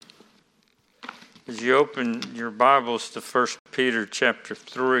As you open your Bibles to 1 Peter chapter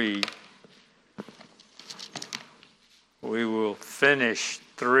 3, we will finish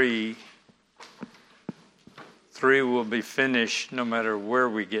 3. 3 will be finished no matter where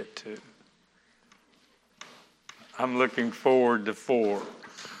we get to. I'm looking forward to 4.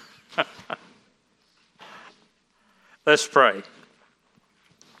 Let's pray.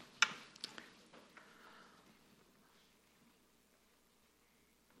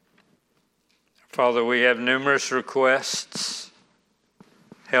 Father, we have numerous requests,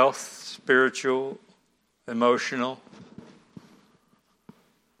 health, spiritual, emotional.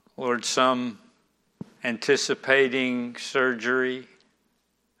 Lord, some anticipating surgery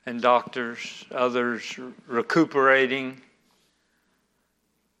and doctors, others recuperating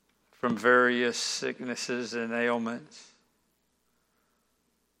from various sicknesses and ailments.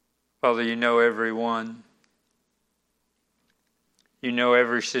 Father, you know everyone. You know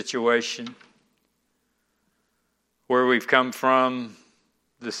every situation. Where we've come from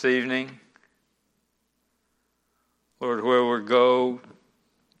this evening, Lord, where we'll go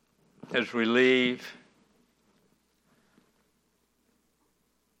as we leave.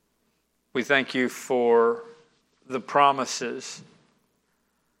 We thank you for the promises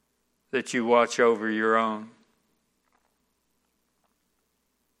that you watch over your own.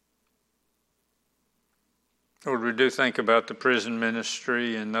 Lord, we do think about the prison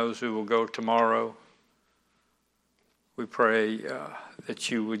ministry and those who will go tomorrow. We pray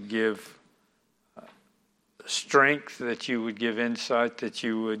that you would give strength, that you would give insight, that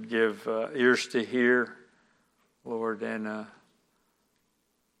you would give ears to hear, Lord, and a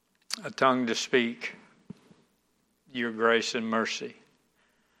tongue to speak your grace and mercy.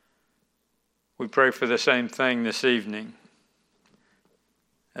 We pray for the same thing this evening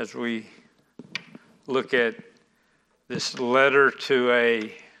as we look at this letter to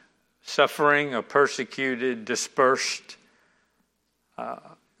a suffering, a persecuted, dispersed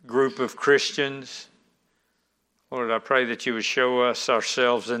group of Christians. Lord, I pray that you would show us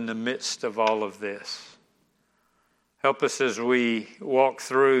ourselves in the midst of all of this. Help us as we walk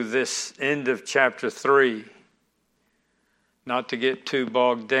through this end of chapter 3, not to get too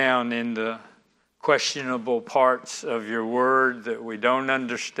bogged down in the questionable parts of your word that we don't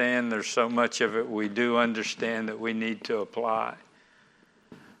understand. There's so much of it we do understand that we need to apply.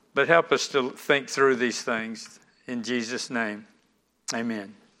 But help us to think through these things. In Jesus' name,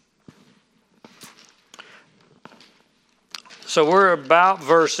 amen. So we're about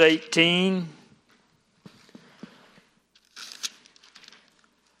verse 18.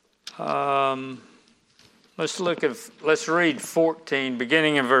 Let's read 14,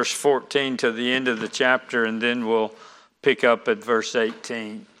 beginning in verse 14 to the end of the chapter, and then we'll pick up at verse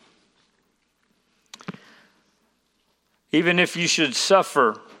 18. Even if you should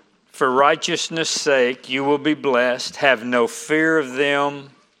suffer for righteousness' sake, you will be blessed. Have no fear of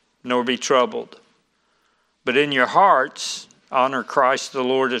them, nor be troubled. But in your hearts, honor Christ the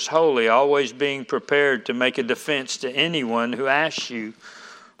Lord as holy, always being prepared to make a defense to anyone who asks you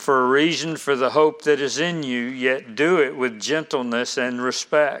for a reason for the hope that is in you, yet do it with gentleness and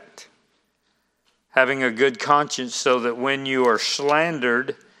respect, having a good conscience, so that when you are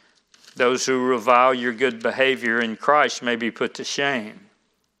slandered, those who revile your good behavior in Christ may be put to shame.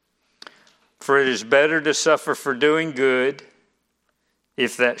 For it is better to suffer for doing good,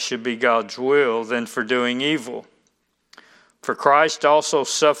 if that should be God's will, than for doing evil. For Christ also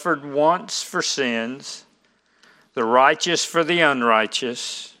suffered once for sins, the righteous for the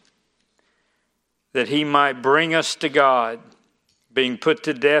unrighteous, that he might bring us to God, being put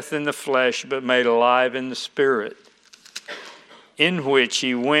to death in the flesh, but made alive in the Spirit, in which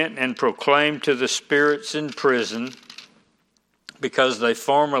he went and proclaimed to the spirits in prison, because they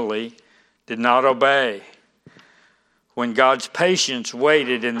formerly did not obey, when God's patience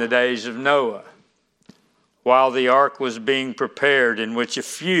waited in the days of Noah, while the ark was being prepared, in which a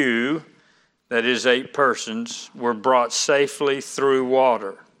few, that is 8 persons, were brought safely through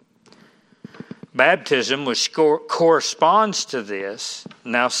water. Baptism, which corresponds to this,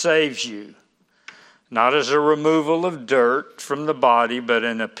 now saves you, not as a removal of dirt from the body, but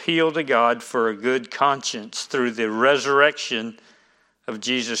an appeal to God for a good conscience through the resurrection of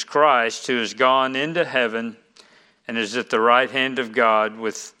Jesus Christ, who has gone into heaven and is at the right hand of God,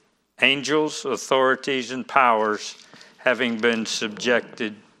 with angels, authorities, and powers having been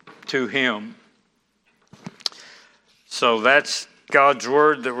subjected to him. So that's God's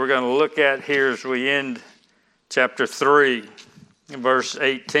word that we're going to look at here as we end chapter 3, verse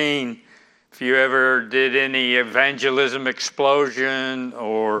 18. If you ever did any evangelism explosion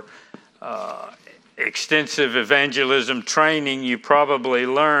or extensive evangelism training, you probably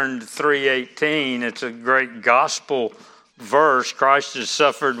learned 3:18. It's a great gospel verse. Christ has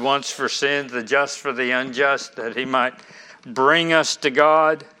suffered once for sins, the just for the unjust, that he might bring us to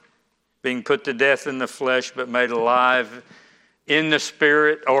God, being put to death in the flesh, but made alive in the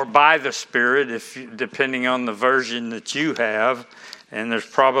Spirit, or by the Spirit, depending on the version that you have. And there's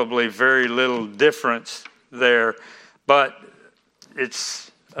probably very little difference there. But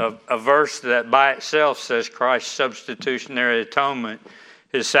it's a verse that by itself says Christ's substitutionary atonement,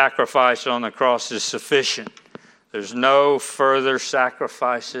 his sacrifice on the cross, is sufficient. There's no further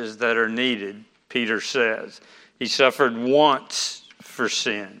sacrifices that are needed, Peter says. He suffered once for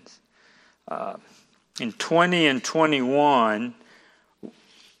sins. In 20 and 21,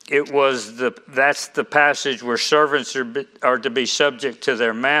 that's the passage where servants are to be subject to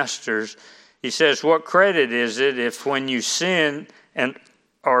their masters. He says, what credit is it if when you sin and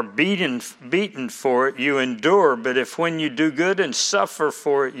are beaten for it, you endure? But if when you do good and suffer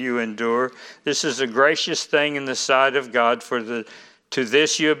for it, you endure, this is a gracious thing in the sight of God. To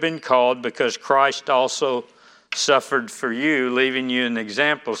this you have been called, because Christ also suffered for you, leaving you an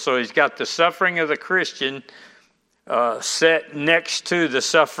example. So he's got the suffering of the Christian set next to the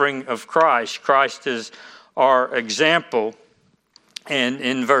suffering of Christ. Christ is our example. And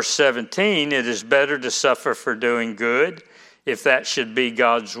in verse 17, it is better to suffer for doing good, if that should be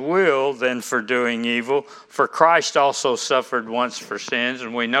God's will, than for doing evil. For Christ also suffered once for sins,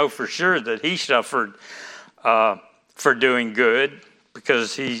 and we know for sure that he suffered for doing good,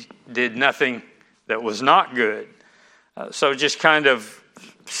 because he did nothing that was not good. So just kind of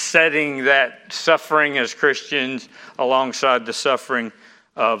setting that suffering as Christians alongside the suffering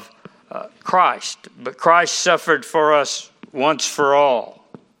of Christ. But Christ suffered for us once for all.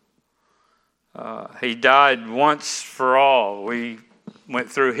 He died once for all. We went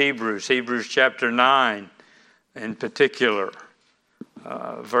through Hebrews chapter 9 in particular.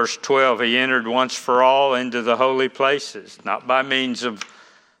 Verse 12, he entered once for all into the holy places, not by means of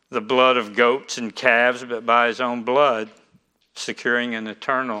the blood of goats and calves, but by his own blood, securing an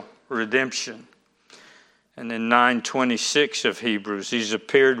eternal redemption. And in 9:26 of Hebrews, he's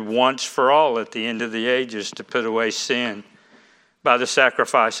appeared once for all at the end of the ages to put away sin by the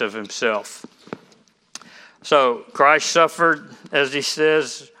sacrifice of himself. So Christ suffered, as he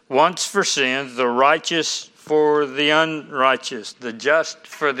says, once for sins, the righteous for the unrighteous, the just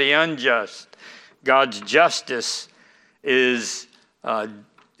for the unjust. God's justice is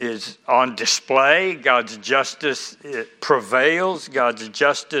on display. God's justice, it prevails. God's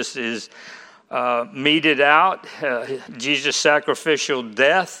justice is meted out. Jesus' sacrificial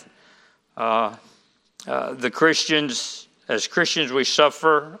death. As Christians, we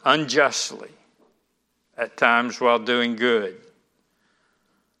suffer unjustly at times while doing good.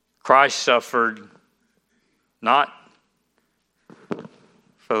 Christ suffered not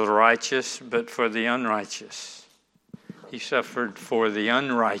for the righteous, but for the unrighteous. He suffered for the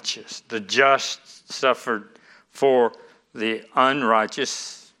unrighteous. The just suffered for the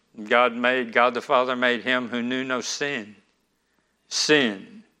unrighteous. God the Father made him who knew no sin,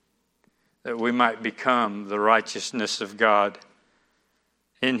 that we might become the righteousness of God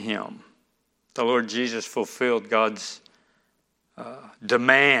in him. The Lord Jesus fulfilled God's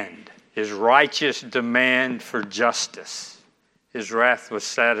demand, his righteous demand for justice. His wrath was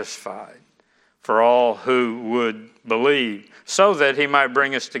satisfied for all who would believe, so that he might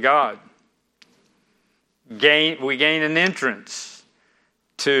bring us to God. We gain an entrance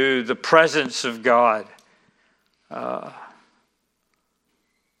to the presence of God by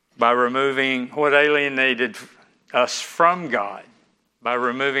removing what alienated us from God, by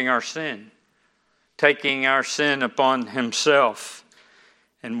removing our sin, taking our sin upon himself,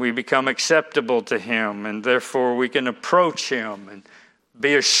 and we become acceptable to him, and therefore we can approach him and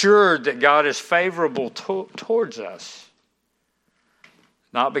be assured that God is favorable towards us.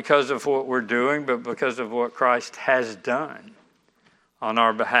 Not because of what we're doing, but because of what Christ has done on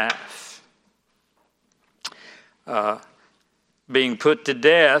our behalf. Being put to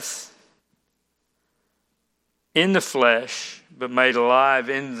death in the flesh, but made alive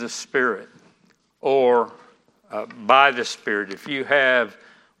in the Spirit, or by the Spirit. If you have,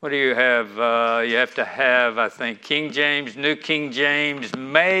 what do you have? You have to have, I think, King James, New King James,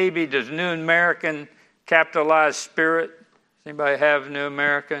 maybe. Does New American capitalize Spirit? Does anybody have New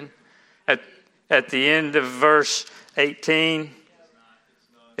American? At the end of verse 18,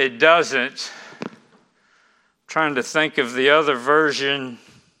 it doesn't. I'm trying to think of the other version.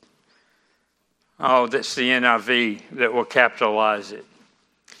 Oh, that's the NIV that will capitalize it.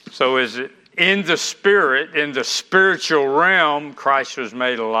 So is it in the spirit, in the spiritual realm, Christ was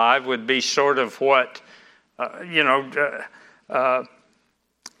made alive would be sort of what,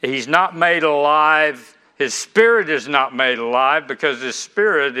 he's not made alive. His spirit is not made alive because his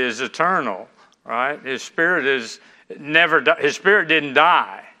spirit is eternal, right? His spirit his spirit didn't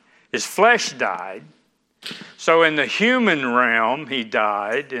die. His flesh died. So in the human realm, he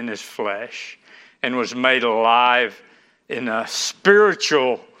died in his flesh and was made alive in a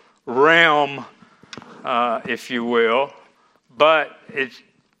spiritual realm, if you will. But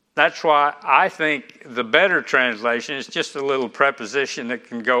that's why I think the better translation is just a little preposition that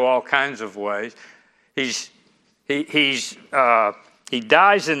can go all kinds of ways. He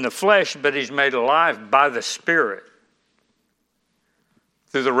dies in the flesh, but he's made alive by the Spirit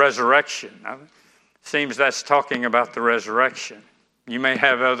through the resurrection. Seems that's talking about the resurrection. You may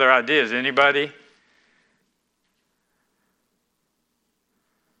have other ideas. Anybody? I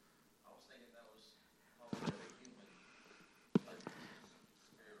was thinking that was probably a human, like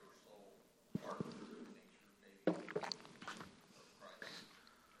spirit or soul, part of the nature, maybe, of Christ.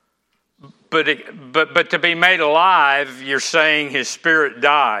 But to be made alive, you're saying his spirit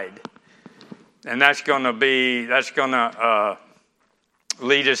died, and that's going to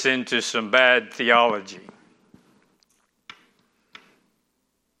lead us into some bad theology.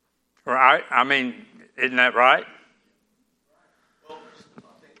 Right? I mean, isn't that right? Well, I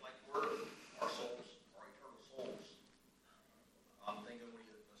think like our souls, our eternal souls. I'm thinking we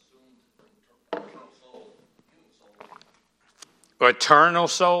assumed eternal soul, human soul. Eternal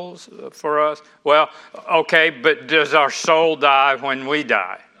souls for us? Well, okay, but does our soul die when we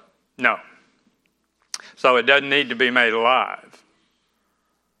die? No. So it doesn't need to be made alive.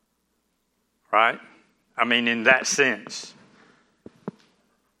 Right? I mean, in that sense.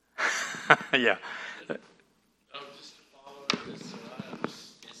 Yeah. Just to follow this, is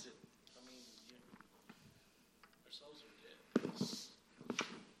it, our souls are dead. We're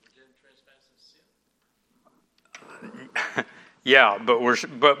dead in trespass and sin. Yeah, but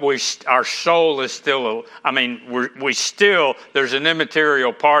our soul is still, there's an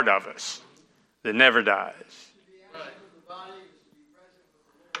immaterial part of us that never dies.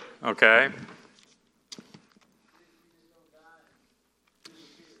 Okay.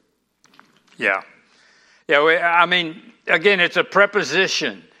 Yeah. Again, it's a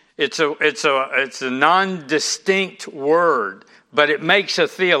preposition. It's a non-distinct word, but it makes a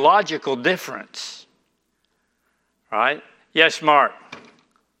theological difference. Right? Yes, Mark.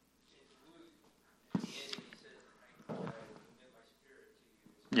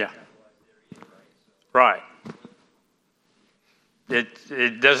 Yeah. Right.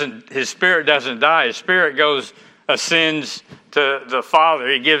 His spirit doesn't die. His spirit ascends to the Father.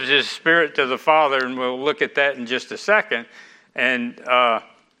 He gives his spirit to the Father, and we'll look at that in just a second.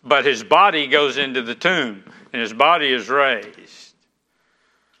 But his body goes into the tomb, and his body is raised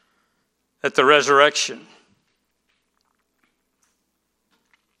at the resurrection.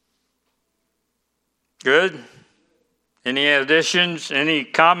 Good? Any additions? Any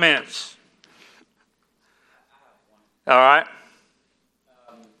comments? All right.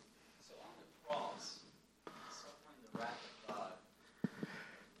 So on the cross, suffering the wrath of God,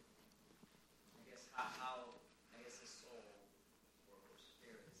 I guess his soul or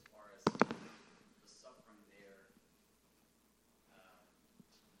spirit, as far as the suffering there,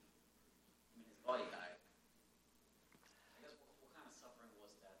 his body died. I guess what kind of suffering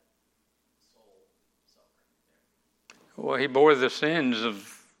was that soul suffering there? Well, he bore the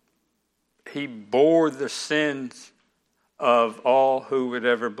sins of all who would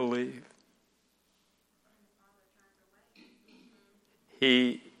ever believe.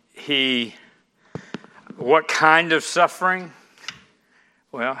 What kind of suffering?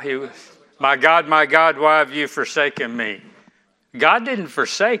 Well, he was, my God, why have you forsaken me? God didn't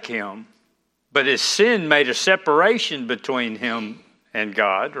forsake him, but his sin made a separation between him and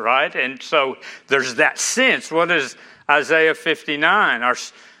God, right? And so there's that sense. What is Isaiah 59?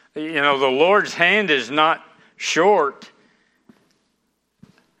 The Lord's hand is not short,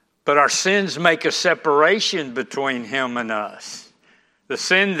 but our sins make a separation between him and us. The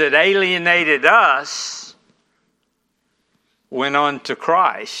sin that alienated us went on to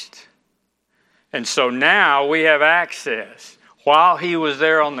Christ. And so now we have access. While he was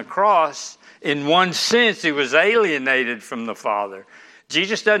there on the cross, in one sense, he was alienated from the Father.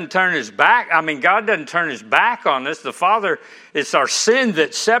 Jesus doesn't turn his back. God doesn't turn his back on us. The Father, it's our sin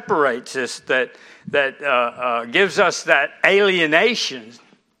that separates us, that gives us that alienation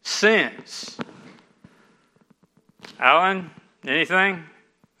sense. Alan, anything?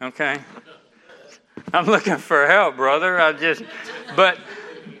 Okay. I'm looking for help, brother. But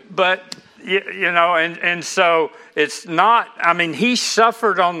And so it's not, he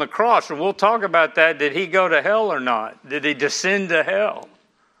suffered on the cross, and we'll talk about that. Did he go to hell or not? Did he descend to hell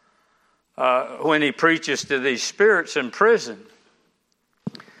when he preaches to these spirits in prison?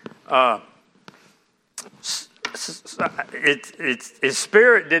 His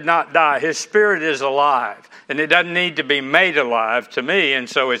spirit did not die. His spirit is alive, and it doesn't need to be made alive to me. And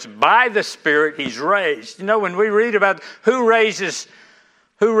so it's by the Spirit he's raised. When we read about who raises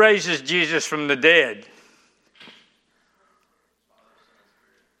Jesus from the dead?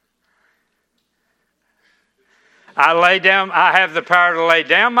 I have the power to lay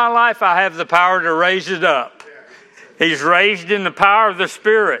down my life. I have the power to raise it up. He's raised in the power of the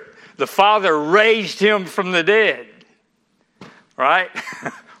Spirit. The Father raised him from the dead. Right?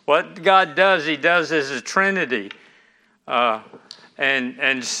 What God does, he does as a Trinity.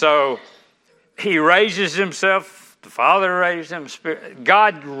 And so he raises himself. The Father raised him.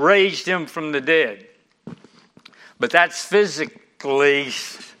 God raised him from the dead. But that's physically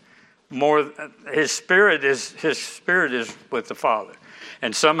more. His spirit is with the Father.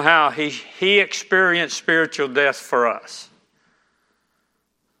 And somehow he experienced spiritual death for us.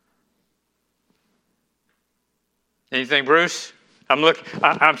 Anything, Bruce?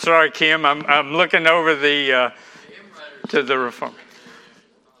 I'm sorry, Kim. I'm looking over the to the reform.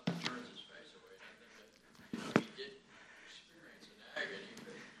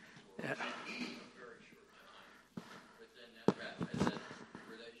 Yeah.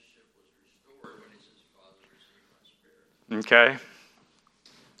 Okay.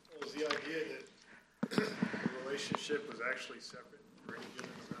 Was the idea that the relationship was actually separate for any given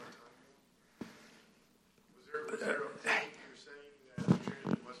amount of time? Was there a point you're saying that the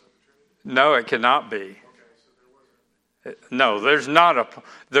Trinity wasn't the Trinity? No, it cannot be. Okay, so there wasn't. No, there's not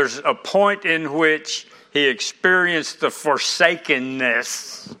there's a point in which he experienced the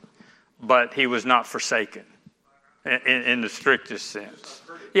forsakenness, but he was not forsaken in the strictest sense.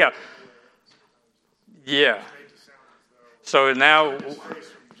 Yeah. Yeah. So now,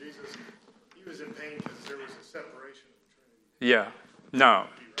 Jesus, he was in pain because there was a separation of the Trinity. Yeah, no,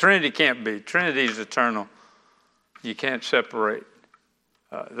 Trinity can't be. Trinity is eternal. You can't separate.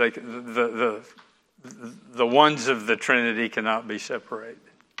 The ones of the Trinity cannot be separated.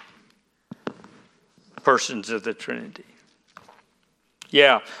 Persons of the Trinity.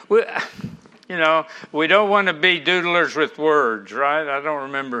 Yeah, we don't want to be doodlers with words, right? I don't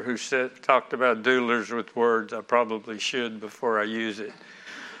remember who talked about doodlers with words. I probably should before I use it.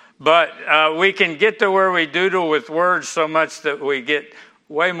 But we can get to where we doodle with words so much that we get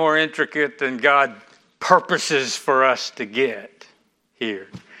way more intricate than God purposes for us to get here.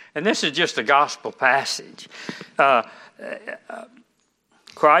 And this is just a gospel passage.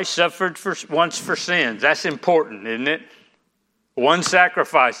 Christ suffered once for sins. That's important, isn't it? One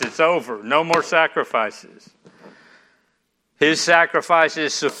sacrifice, it's over. No more sacrifices. His sacrifice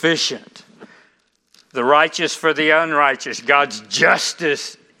is sufficient. The righteous for the unrighteous. God's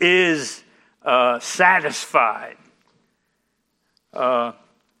justice is satisfied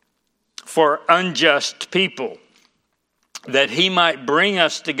for unjust people, that he might bring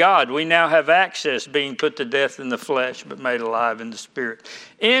us to God. We now have access, being put to death in the flesh, but made alive in the Spirit,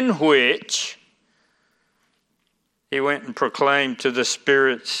 in which he went and proclaimed to the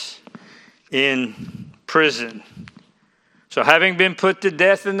spirits in prison. So having been put to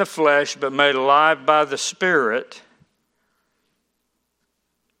death in the flesh, but made alive by the Spirit,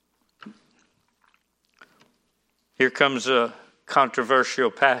 here comes a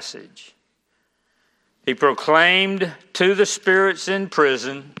controversial passage. He proclaimed to the spirits in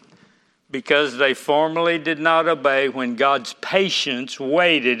prison, because they formerly did not obey when God's patience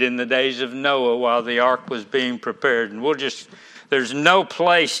waited in the days of Noah while the ark was being prepared. And there's no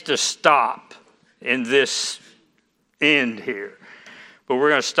place to stop in this end here. But we're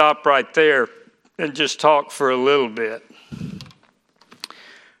going to stop right there and just talk for a little bit.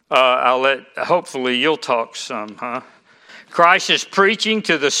 Hopefully you'll talk some, huh? Christ is preaching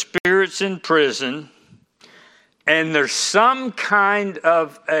to the spirits in prison, and there's some kind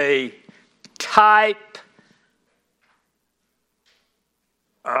of a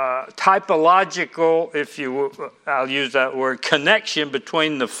typological, if you will, I'll use that word, connection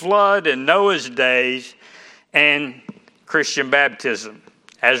between the flood and Noah's days and Christian baptism.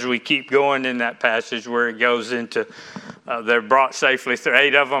 As we keep going in that passage where it goes into, they're brought safely through,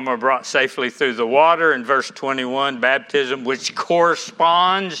 8 of them are brought safely through the water. In verse 21, baptism, which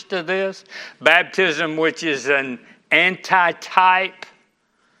corresponds to this. Baptism, which is an anti-type.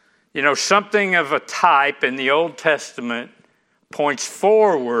 Something of a type in the Old Testament points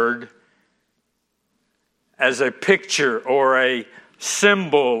forward as a picture or a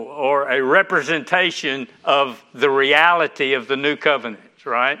symbol or a representation of the reality of the new covenant,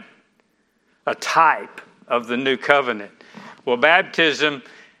 right? A type of the new covenant. Well, baptism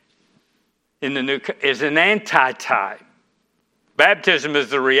in the new is an anti-type. Baptism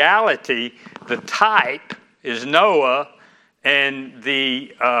is the reality. The type is Noah and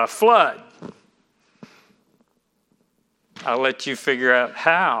the flood. I'll let you figure out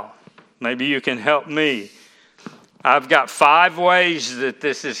how. Maybe you can help me. I've got 5 ways that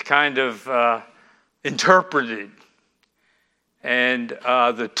this is kind of interpreted. And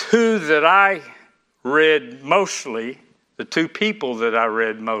the 2 that I read mostly, the 2 people that I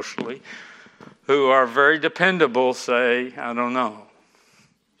read mostly, who are very dependable, say, I don't know.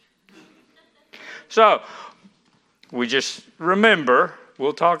 So, we just remember,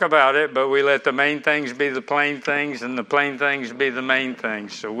 we'll talk about it, but we let the main things be the plain things and the plain things be the main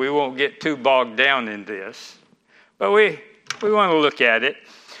things. So we won't get too bogged down in this. But we want to look at it.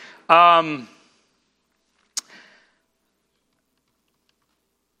 All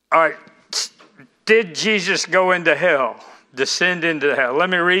right. Did Jesus go into hell? Descend into hell? Let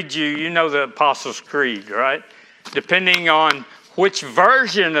me read you. You know the Apostles' Creed, right? Depending on which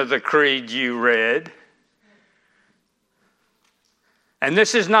version of the creed you read. And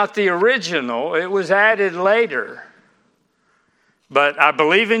this is not the original. It was added later. But I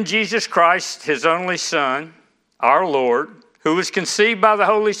believe in Jesus Christ, his only Son, our Lord, who was conceived by the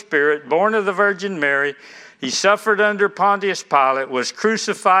Holy Spirit, born of the Virgin Mary. He suffered under Pontius Pilate, was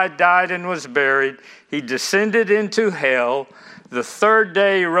crucified, died, and was buried. He descended into hell. The 3rd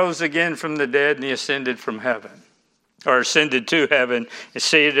day he rose again from the dead, and he ascended from heaven, or ascended to heaven, and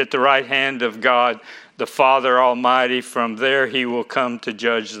seated at the right hand of God, the Father Almighty. From there he will come to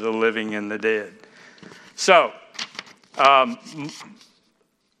judge the living and the dead. So,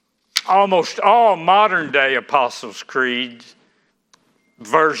 almost all modern day Apostles' Creeds,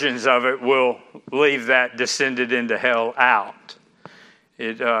 versions of it will leave that descended into hell out.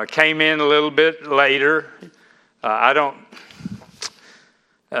 It came in a little bit later.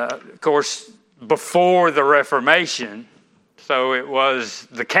 Of course, before the Reformation, so it was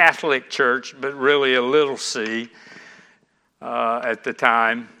the Catholic Church, but really a little c at the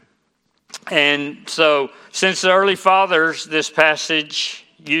time. And so, since the early fathers, this passage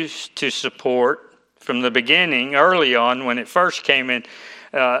used to support from the beginning, early on when it first came in,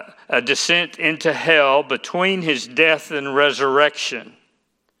 a descent into hell between his death and resurrection.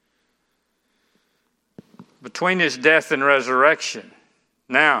 Between his death and resurrection.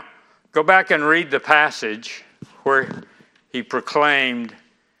 Now, go back and read the passage where he proclaimed,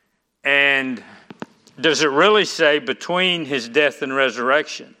 and does it really say between his death and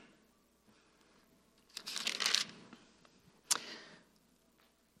resurrection?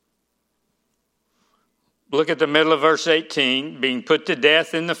 Look at the middle of verse 18, being put to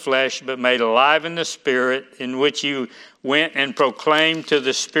death in the flesh, but made alive in the spirit, in which you went and proclaimed to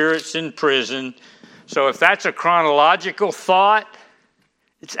the spirits in prison. So if that's a chronological thought,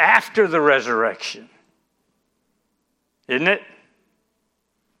 it's after the resurrection. Isn't it?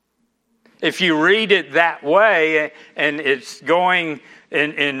 If you read it that way, and it's going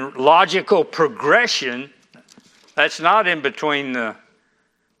in logical progression, that's not in between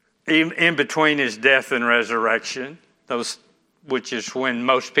his death and resurrection, which is when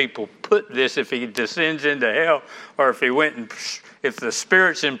most people put this, if he descends into hell, or if if the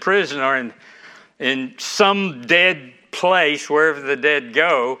spirits in prison are in some dead place, wherever the dead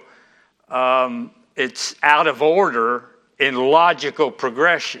go, it's out of order in logical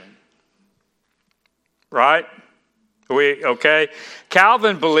progression. Right? Okay?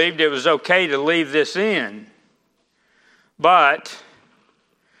 Calvin believed it was okay to leave this in, but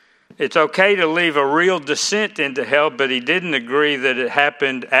it's okay to leave a real descent into hell, but he didn't agree that it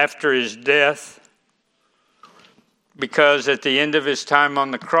happened after his death, because at the end of his time on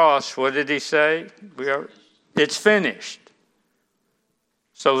the cross, what did he say? It's finished.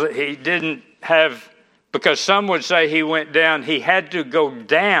 So that he didn't have, because some would say he went down, he had to go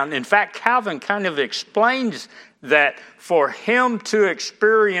down. In fact, Calvin kind of explains that for him to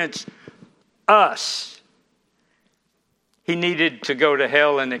experience us, he needed to go to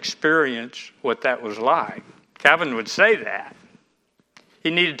hell and experience what that was like. Calvin would say that.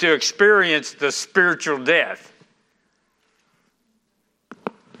 He needed to experience the spiritual death.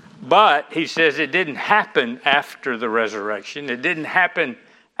 But he says it didn't happen after the resurrection. It didn't happen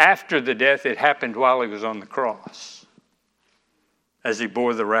after the death. It happened while he was on the cross, as he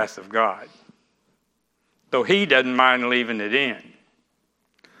bore the wrath of God. Though he doesn't mind leaving it in.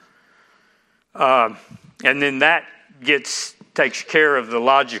 And then that takes care of the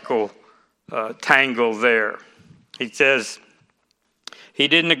logical tangle there. He says, He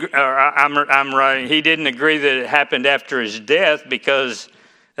didn't agree, I'm right. He didn't agree that it happened after his death, because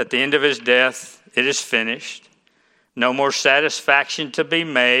at the end of his death, it is finished. No more satisfaction to be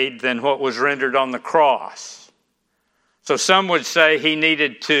made than what was rendered on the cross. So some would say he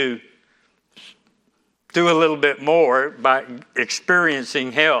needed to do a little bit more by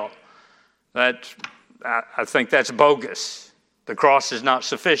experiencing hell. I think that's bogus. The cross is not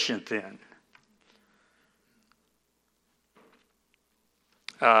sufficient then.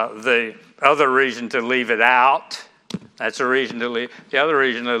 The other reason to leave it out, that's a reason to leave. The other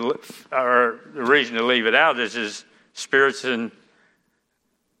reason the reason to leave it out is his spirit's in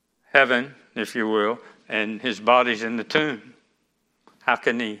heaven, if you will, and his body's in the tomb. How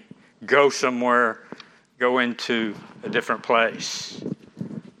can he go somewhere, go into a different place?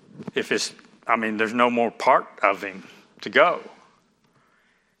 There's no more part of him to go.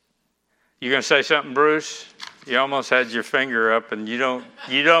 You gonna say something, Bruce? You almost had your finger up, and you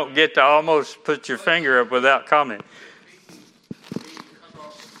don't get to almost put your finger up without comment.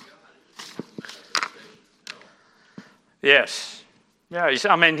 Yes. Yeah, he's.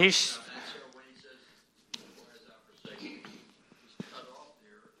 When he says, "For as our forsaken," he's cut off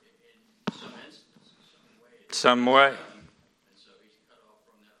there in some instance, Some way. And so he's cut off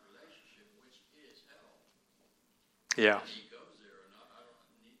from that relationship, which is hell. Yeah. If he goes there or not, I don't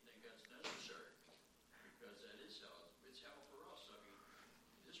think that's necessary, because that is hell. It's hell for us. I mean,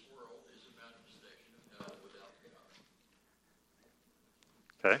 this world is a manifestation of hell without God.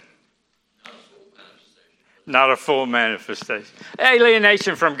 Okay. Not a full manifestation. Not a full manifestation.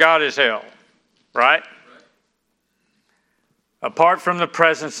 Alienation from God is hell, right? Right. Apart from the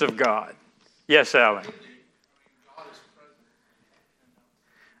presence of God. Yes, Alan.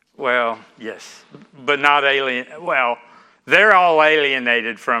 Well, yes, but not alien. Well, they're all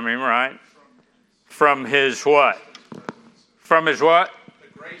alienated from him, right? From his what? From his what?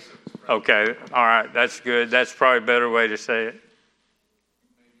 The grace of his presence. Okay, all right, that's good. That's probably a better way to say it.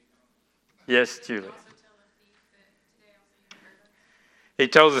 Yes, Julie. He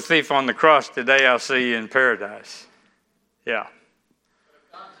told the thief on the cross, "Today I'll see you in paradise." Yeah. But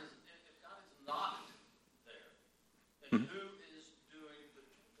if God is not there, then who is doing the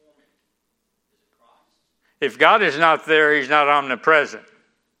performing? Is it Christ? If God is not there, he's not omnipresent.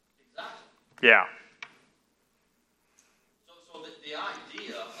 Exactly. Yeah. So the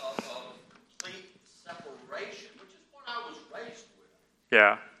idea of complete separation, which is what I was raised with,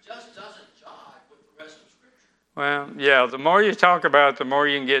 Yeah. just doesn't jive with the rest of Scripture. Well, yeah, the more you talk about it, the more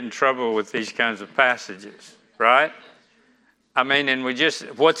you can get in trouble with these kinds of passages, right? I mean, and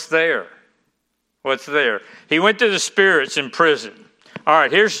what's there? What's there? He went to the spirits in prison. All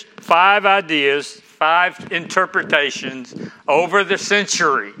right, here's 5 ideas, 5 interpretations over the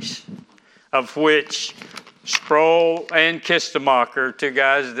centuries, of which Sproul and Kistemacher, 2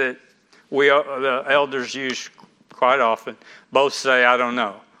 guys that the elders use quite often, both say, "I don't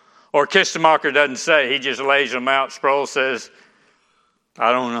know." Or Kistemacher doesn't say, he just lays them out. Sproul says,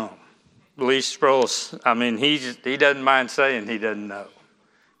 "I don't know." At least Sproul, he doesn't mind saying he doesn't know.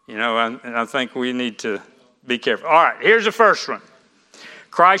 And I think we need to be careful. All right, here's the first one.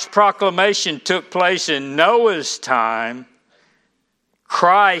 Christ's proclamation took place in Noah's time.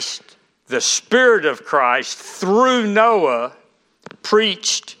 Christ, the Spirit of Christ, through Noah,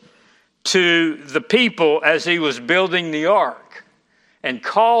 preached to the people as he was building the ark and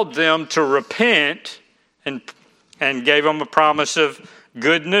called them to repent and gave them a promise of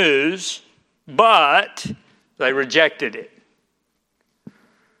good news, but they rejected it.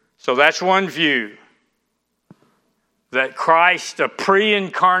 So that's one view, that Christ, a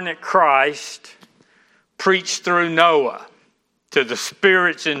pre-incarnate Christ, preached through Noah to the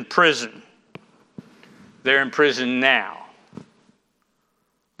spirits in prison. They're in prison now,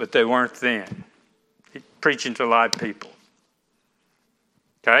 but they weren't then. He's preaching to live people.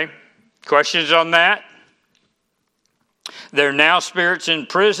 Okay? Questions on that? They're now spirits in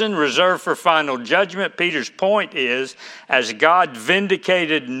prison, reserved for final judgment. Peter's point is, as God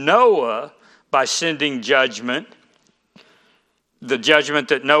vindicated Noah by sending judgment, the judgment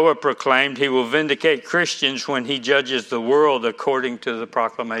that Noah proclaimed, he will vindicate Christians when he judges the world according to the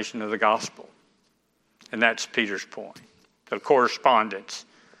proclamation of the gospel. And that's Peter's point, the correspondence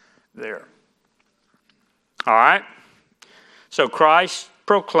there. All right? So Christ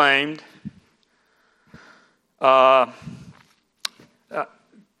proclaimed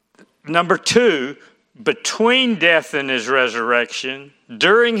number 2, between death and his resurrection,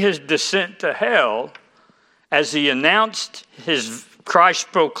 during his descent to hell, as he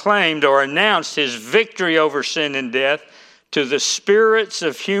Christ proclaimed or announced his victory over sin and death to the spirits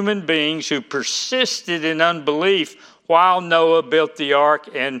of human beings who persisted in unbelief while Noah built the ark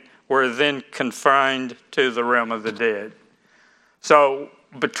and were then confined to the realm of the dead. So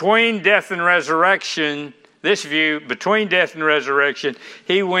between death and resurrection, this view, between death and resurrection,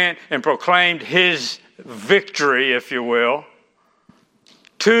 he went and proclaimed his victory, if you will,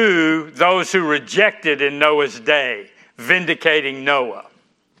 to those who rejected in Noah's day, vindicating Noah.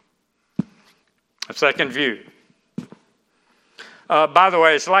 A second view. By the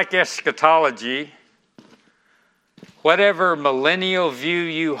way, it's like eschatology. Whatever millennial view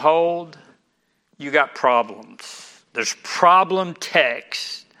you hold, you got problems. There's problem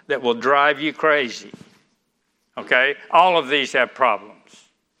texts that will drive you crazy. Okay? All of these have problems.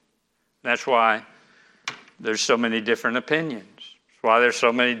 That's why there's so many different opinions. That's why there's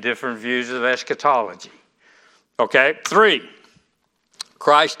so many different views of eschatology. Okay? 3.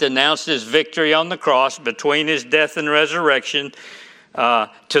 Christ announced his victory on the cross between his death and resurrection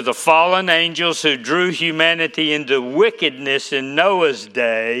to the fallen angels who drew humanity into wickedness in Noah's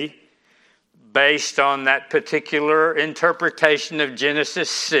day, based on that particular interpretation of Genesis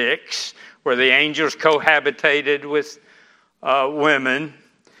 6, where the angels cohabitated with women.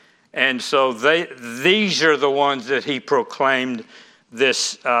 And so these are the ones that he proclaimed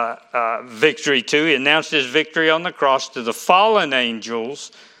this victory to. He announced his victory on the cross to the fallen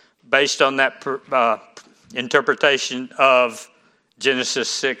angels based on that interpretation of Genesis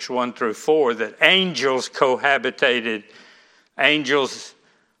 6, 1 through 4, that angels cohabitated. Angels,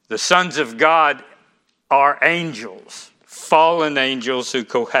 the sons of God, are angels, fallen angels who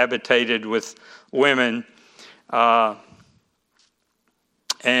cohabitated with women. And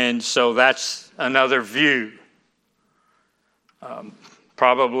so that's another view.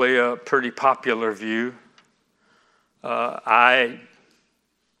 Probably a pretty popular view. I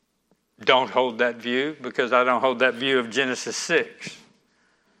don't hold that view because I don't hold that view of Genesis 6.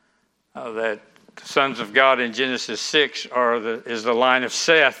 That the sons of God in Genesis 6 is the line of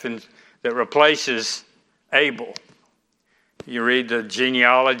Seth that replaces Abel. You read the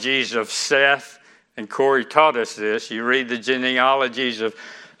genealogies of Seth, and Corey taught us this. You read the genealogies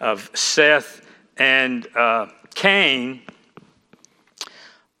of Seth and Cain.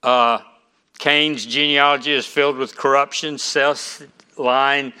 Cain's genealogy is filled with corruption. Seth's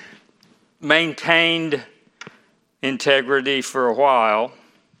line maintained integrity for a while.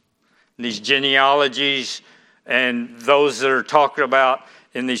 These genealogies and those that are talked about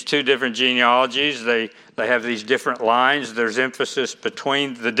in these two different genealogies, they have these different lines. There's emphasis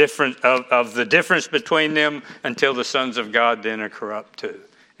between the different of the difference between them until the sons of God then are corrupt too,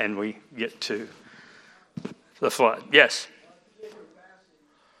 and we get to the flood. Yes.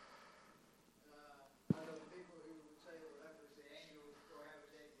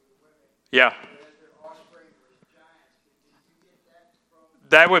 Yeah.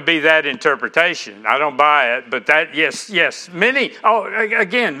 That would be that interpretation. I don't buy it, but that, yes. Many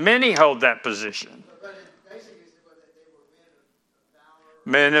hold that position.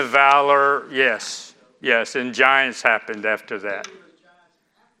 Men of valor, yes, and giants happened after that.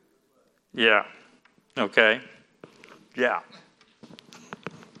 Yeah, okay, yeah.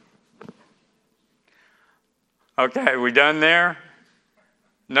 Okay, we done there?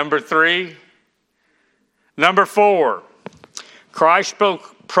 Number 3. Number 4. Christ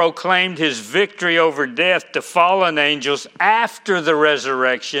proclaimed his victory over death to fallen angels after the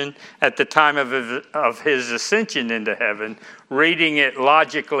resurrection at the time of his ascension into heaven, reading it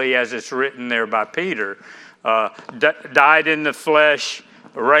logically as it's written there by Peter. Died in the flesh,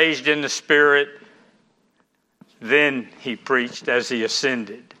 raised in the spirit. Then he preached as he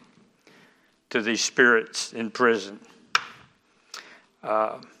ascended to these spirits in prison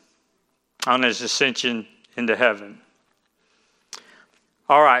on his ascension into heaven.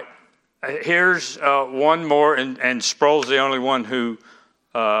 All right, here's one more, and Sproul's the only one who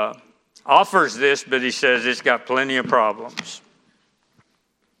offers this, but he says it's got plenty of problems.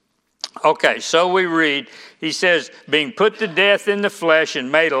 Okay, so we read, he says, being put to death in the flesh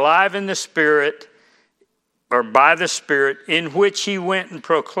and made alive in the spirit, or by the Spirit, in which he went and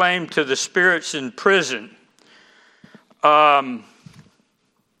proclaimed to the spirits in prison.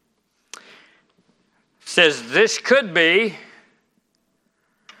 Says this could be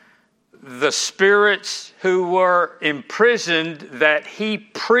the spirits who were imprisoned that he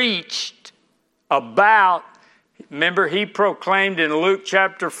preached about. Remember, he proclaimed in Luke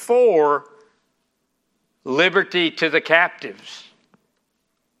chapter 4, liberty to the captives,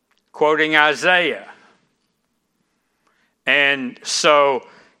 quoting Isaiah. And so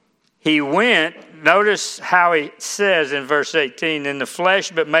he went, notice how he says in verse 18, in the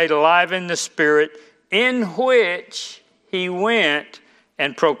flesh but made alive in the spirit, in which he went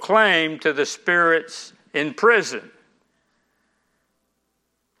and proclaimed to the spirits in prison.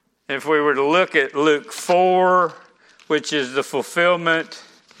 If we were to look at Luke 4, which is the fulfillment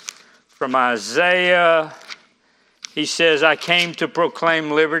from Isaiah, he says, I came to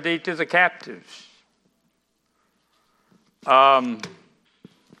proclaim liberty to the captives. There's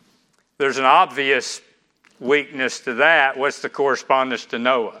an obvious weakness to that. What's the correspondence to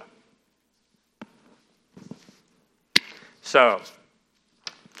Noah? So,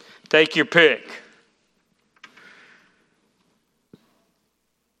 take your pick.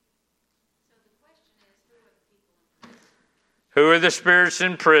 Who are the spirits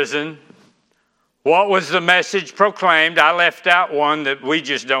in prison? What was the message proclaimed? I left out one that we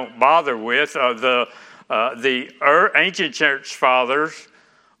just don't bother with. The ancient church fathers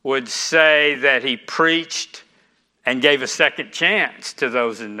would say that he preached and gave a second chance to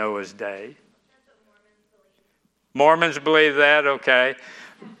those in Noah's day. Mormons believe that, okay.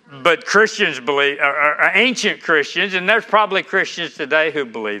 But Christians believe, or ancient Christians, and there's probably Christians today who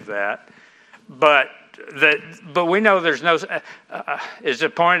believe that. But we know there's no, is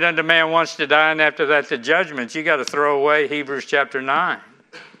appointed unto man once to die, and after that the judgment. You got to throw away Hebrews chapter 9,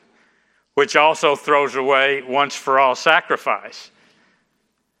 which also throws away once for all sacrifice.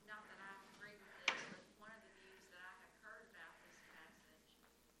 Not that I agree with this, but one of the views that I have heard about this passage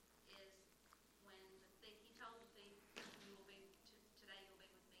is when he told the thief, today you'll be with me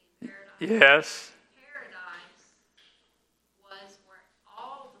in paradise. Yes. Paradise was where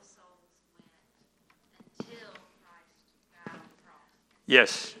all the souls went until Christ died on the cross.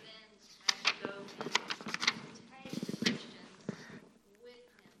 Yes. Then had to go and take the Christians with him to heaven.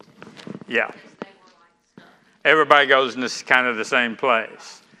 Yeah. Because they were like stuff. Everybody goes in this kind of the same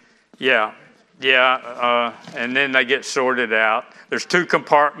place. Yeah. And then they get sorted out. There's two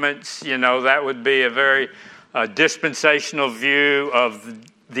compartments. That would be a very dispensational view of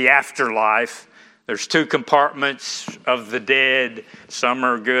the afterlife. There's two compartments of the dead. Some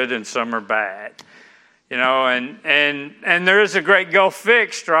are good and some are bad. And there is a great gulf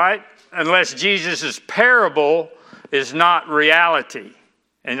fixed, right? Unless Jesus' parable is not reality.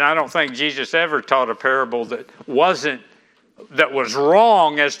 And I don't think Jesus ever taught a parable that was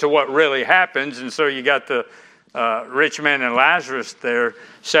wrong as to what really happens. And so you got the rich man and Lazarus there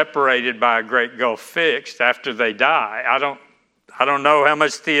separated by a great gulf fixed after they die. I don't know how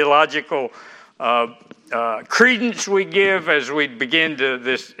much theological credence we give as we begin to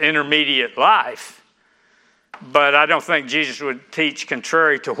this intermediate life. But I don't think Jesus would teach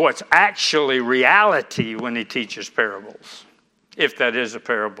contrary to what's actually reality when he teaches parables. If that is a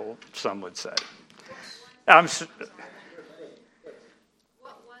parable, some would say. What was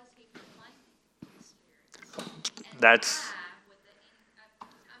he proclaiming? Spirits. And That's. why would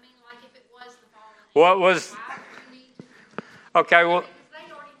like if it was the fallen What was. why would you need to? Okay, well. Because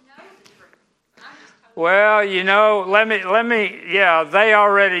they already know the truth. I'm just totally Well, they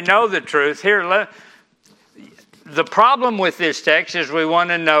already know the truth. Here, the problem with this text is we want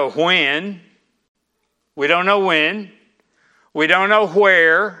to know when. We don't know when. We don't know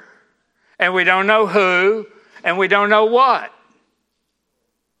where. And we don't know who. And we don't know what.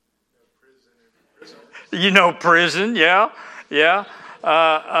 Prison, yeah.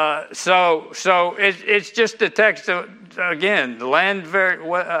 So it's just a text of, again, land very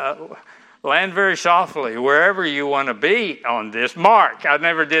softly, wherever you want to be on this. Mark, I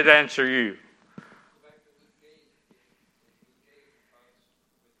never did answer you.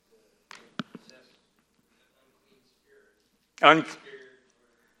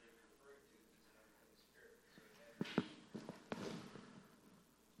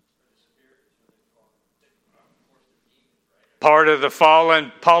 Part of the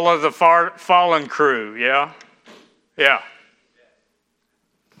fallen crew, yeah.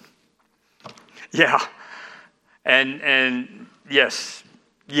 And yes.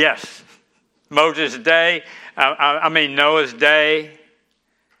 Moses' day, Noah's day.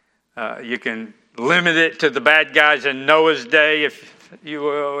 You can limit it to the bad guys in Noah's day, if you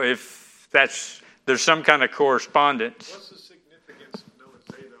will, if there's some kind of correspondence. What's the significance of Noah's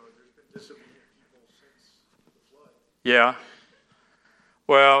day, though? There's been disobedient people since the flood. Yeah.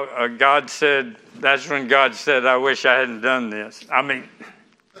 Well, God said, that's when God said, I wish I hadn't done this.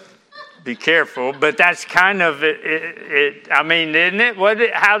 Be careful, but that's kind of it, isn't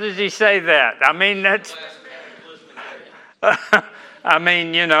it? How does he say that? That's...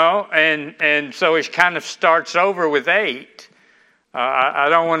 and so he kind of starts over with 8. I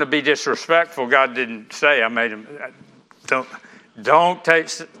don't want to be disrespectful. God didn't say I made him. Don't take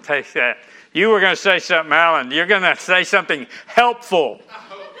that. You were going to say something, Alan. You're going to say something helpful. I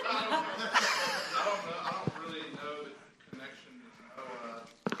don't really know the connection with Noah,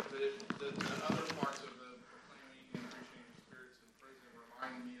 but the other parts of the proclaiming and preaching spirits in prison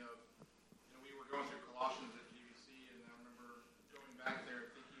remind me of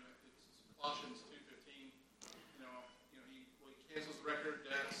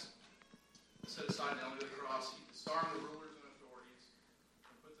side nailed to the cross. He disarmed the rulers and authorities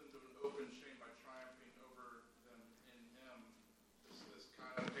and put them to an open shame by triumphing over them in him. This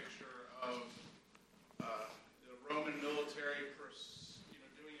kind of picture of the Roman military,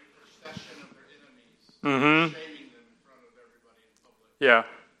 doing a procession of their enemies, shaming them in front of everybody in public. Yeah.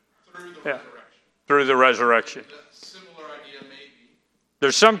 Through the resurrection. Through the resurrection. A similar idea, maybe.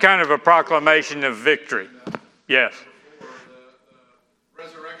 There's some kind of a proclamation of victory. Yes. The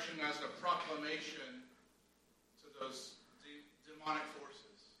resurrection as a proclamation to those demonic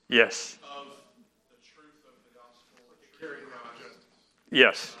forces. Yes. Of the truth of the gospel, carrying out justice.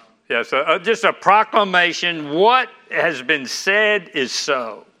 Yes. Yes. Just a proclamation. What has been said is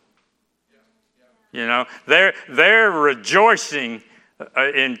so. You know, they're rejoicing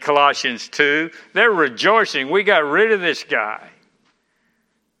in Colossians 2. They're rejoicing. We got rid of this guy.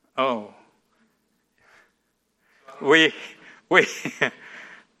 Oh. We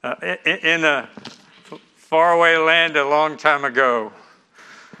in a faraway land a long time ago,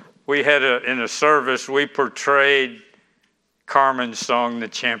 we had in a service, we portrayed Carmen's song, The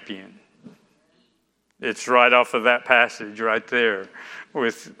Champion. It's right off of that passage right there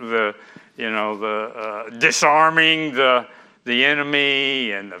with the disarming the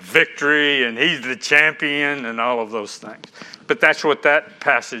enemy and the victory, and he's the champion and all of those things. But that's what that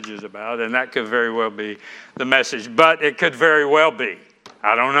passage is about, and that could very well be the message. But it could very well be.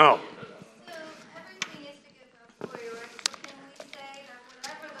 I don't know. So everything is to give God glory, right? So can we say that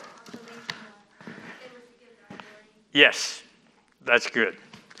whatever the proclamation was, it was to give God glory? Yes, that's good.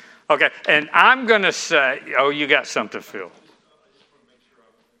 Okay, and I'm going to say, oh, you got something, Phil.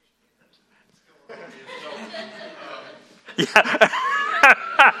 Yeah.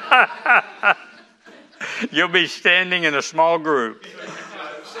 You'll be standing in a small group.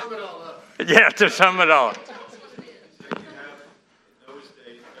 Sum it all up. Yeah, to sum it all. In those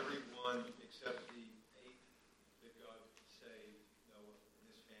days, everyone except the 8 that God saved, Noah and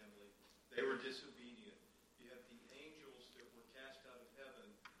his family, they were disobedient. You have the angels that were cast out of heaven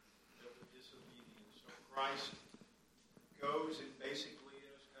that were disobedient. So Christ goes and basically,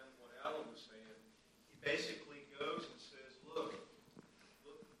 it's kind of what Alan was saying, he basically goes and says, look,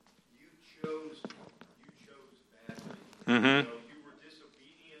 you chose badly. Mm-hmm. So you were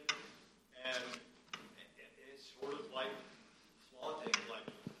disobedient, and it's sort of like flaunting, like,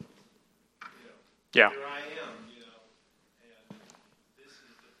 Yeah. here I am, and this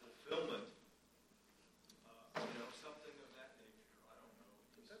is the fulfillment, something of that nature. I don't know.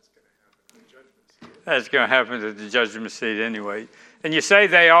 That's going to happen in the judgment seat. That's going to happen at the judgment seat anyway. And you say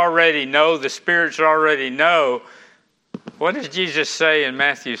they already know, the spirits already know. What does Jesus say in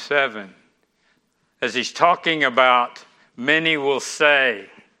Matthew 7? As he's talking about, many will say,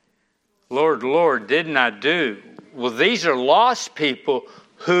 Lord, Lord, didn't I do? Well, these are lost people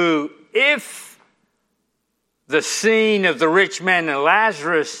who, if the scene of the rich man and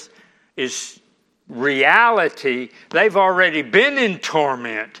Lazarus is reality, they've already been in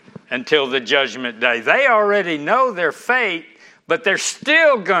torment until the judgment day. They already know their fate, but they're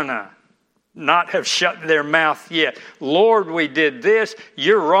still gonna not have shut their mouth yet. Lord, we did this.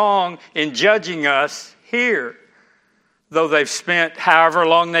 You're wrong in judging us here. Though they've spent however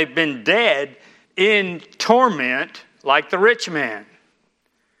long they've been dead in torment like the rich man.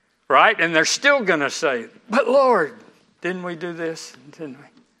 Right? And they're still going to say, but Lord, didn't we do this? Didn't we?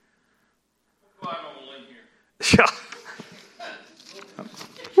 Well, I'm on a limb here.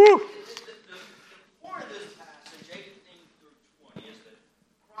 Woo. The point of this passage, 18 through 20, is that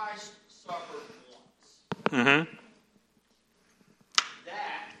Christ suffered once. Mm-hmm.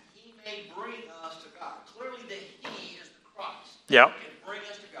 That he may bring us to God. Clearly, the he is the Christ. Yep. He can bring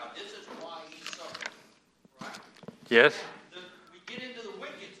us to God. This is why he suffered. Right? Yes. We get into the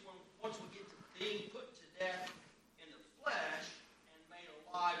wicked once we get to being put to death in the flesh and made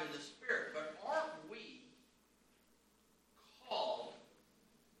alive in the spirit. But aren't we called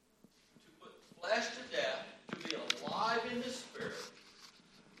to put flesh to death, to be alive in the spirit?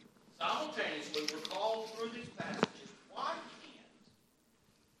 Simultaneously, we're called through these passages. Why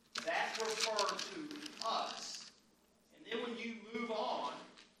can't that refer to us? And then when you move on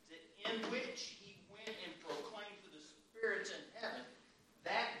to in which he went and proclaimed to the spirits in heaven,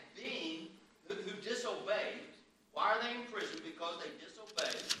 that being who disobeyed. Why are they in prison? Because they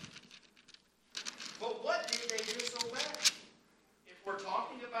disobeyed. But what did they disobey? If we're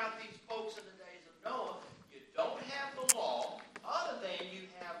talking about these folks in the days of Noah, you don't have the law, other than you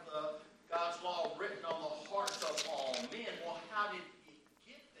have God's law written on the hearts of all men. Well, how did it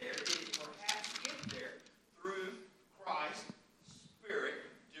get there? Did it perhaps get there through Christ's Spirit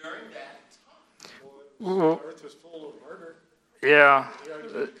during that time? The earth was full of murder. Yeah. The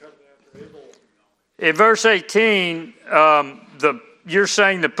argument coming after Abel In verse 18, you're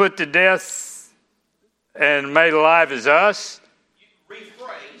saying to put to death and made alive is us?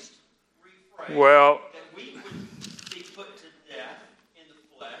 Rephrased. Well, that we would be put to death in the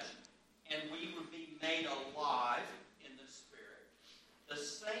flesh, and we would be made alive in the spirit. The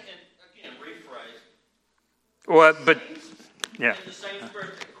same, and again, rephrased. well, but yeah. In the same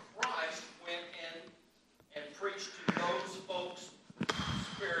spirit that Christ went in and preached to those folks'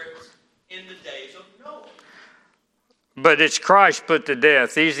 spirits in the days of Noah. But it's Christ put to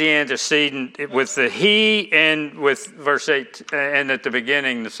death. He's the antecedent with the he and with verse 8 and at the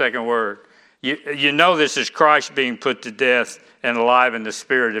beginning, the second word. You know this is Christ being put to death and alive in the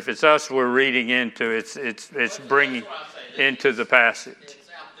spirit. If it's us, we're reading into it's bringing into the passage. It's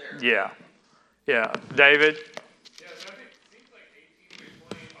out there. Yeah, yeah. David. Yes, I think it seems like 18 to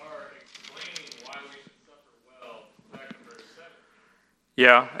 20 are explaining why we should suffer well back in verse 7.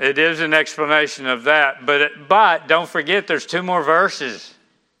 Yeah, it is an explanation of that. But don't forget, there's 2 more verses.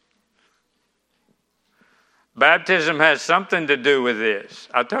 Baptism has something to do with this.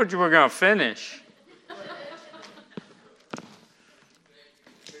 I told you we're going to finish.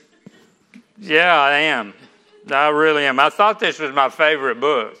 Yeah, I am. I really am. I thought this was my favorite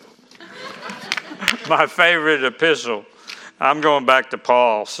book. My favorite epistle. I'm going back to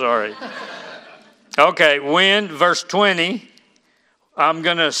Paul, sorry. Okay, verse 20. I'm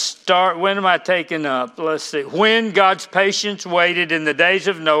going to start, when am I taking up? Let's see. When God's patience waited in the days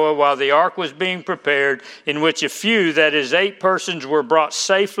of Noah while the ark was being prepared, in which a few, that is 8 persons, were brought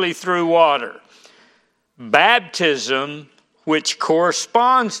safely through water. Baptism, which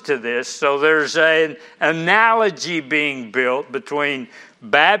corresponds to this, so there's an analogy being built between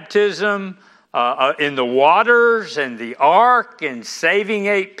baptism in the waters and the ark and saving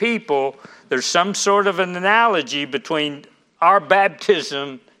 8 people. There's some sort of an analogy between our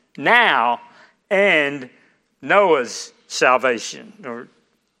baptism now and Noah's salvation,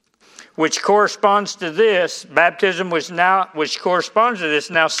 which corresponds to this. Baptism which corresponds to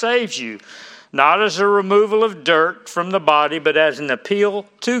this now saves you, not as a removal of dirt from the body, but as an appeal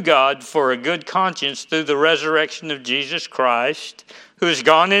to God for a good conscience through the resurrection of Jesus Christ, who has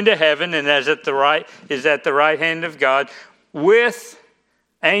gone into heaven and is at the right hand of God, with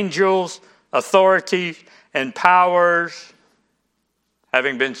angels, authorities, and powers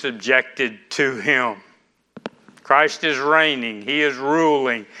having been subjected to him. Christ is reigning. He is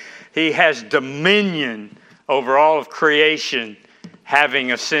ruling. He has dominion over all of creation,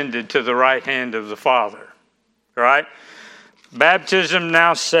 having ascended to the right hand of the Father. Right? Baptism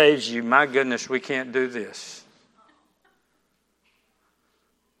now saves you. My goodness, we can't do this.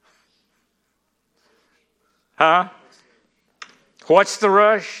 Huh? What's the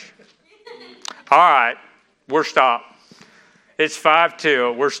rush? All right, we're stopped. It's 5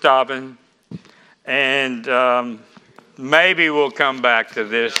 till. We're stopping. And maybe we'll come back to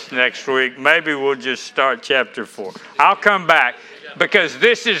this next week. Maybe we'll just start chapter 4. I'll come back because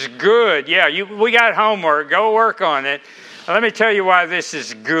this is good. Yeah, we got homework. Go work on it. Let me tell you why this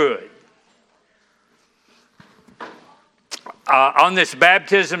is good. On this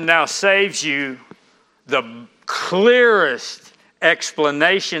baptism now saves you, the clearest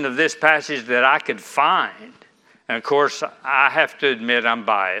explanation of this passage that I could find. And of course, I have to admit I'm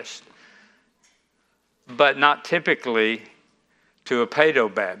biased, but not typically to a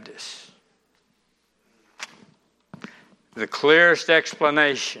Paedo-Baptist. The clearest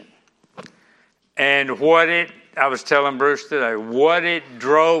explanation. And I was telling Bruce today, what it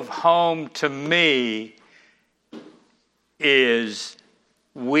drove home to me is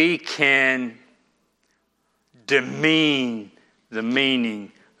we can demean the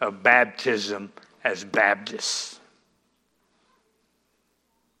meaning of baptism as Baptists.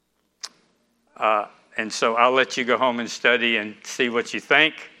 And so I'll let you go home and study and see what you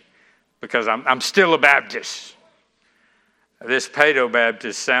think, because I'm still a Baptist. This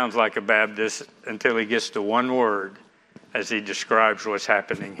Paedo-Baptist sounds like a Baptist until he gets to one word as he describes what's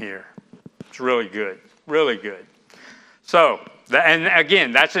happening here. It's really good, really good. So, and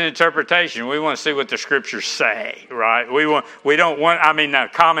again, that's an interpretation. We want to see what the scriptures say, right? A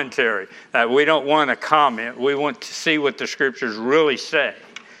commentary. We don't want a comment. We want to see what the scriptures really say.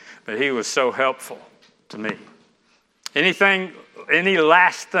 But he was so helpful to me. Any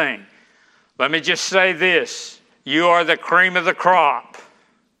last thing? Let me just say this. You are the cream of the crop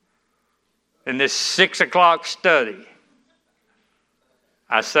in this 6 o'clock study.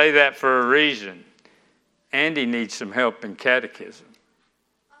 I say that for a reason. Andy needs some help in catechism.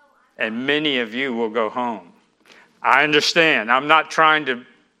 And many of you will go home. I understand. I'm not trying to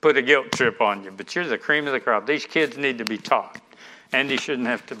put a guilt trip on you, but you're the cream of the crop. These kids need to be taught. Andy shouldn't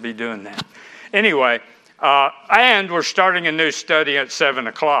have to be doing that. Anyway, and we're starting a new study at 7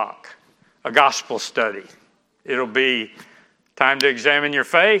 o'clock, a gospel study. It'll be time to examine your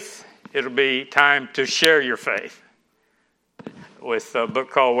faith. It'll be time to share your faith with a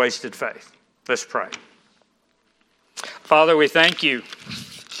book called Wasted Faith. Let's pray. Father, we thank you.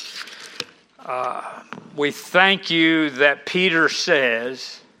 We thank you that Peter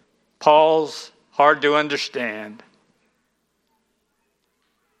says, Paul's hard to understand.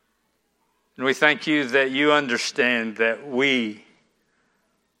 And we thank you that you understand that we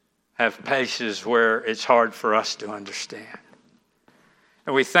have places where it's hard for us to understand.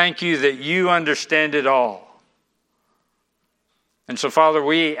 And we thank you that you understand it all. And so, Father,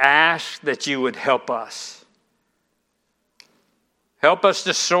 we ask that you would help us. Help us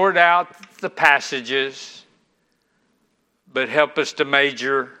to sort out the passages, but help us to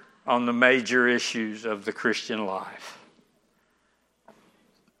major on the major issues of the Christian life.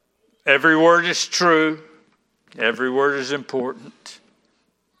 Every word is true. Every word is important.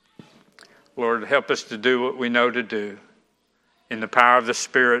 Lord, help us to do what we know to do in the power of the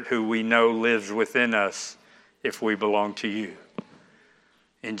Spirit who we know lives within us if we belong to you.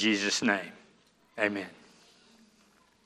 In Jesus' name, amen.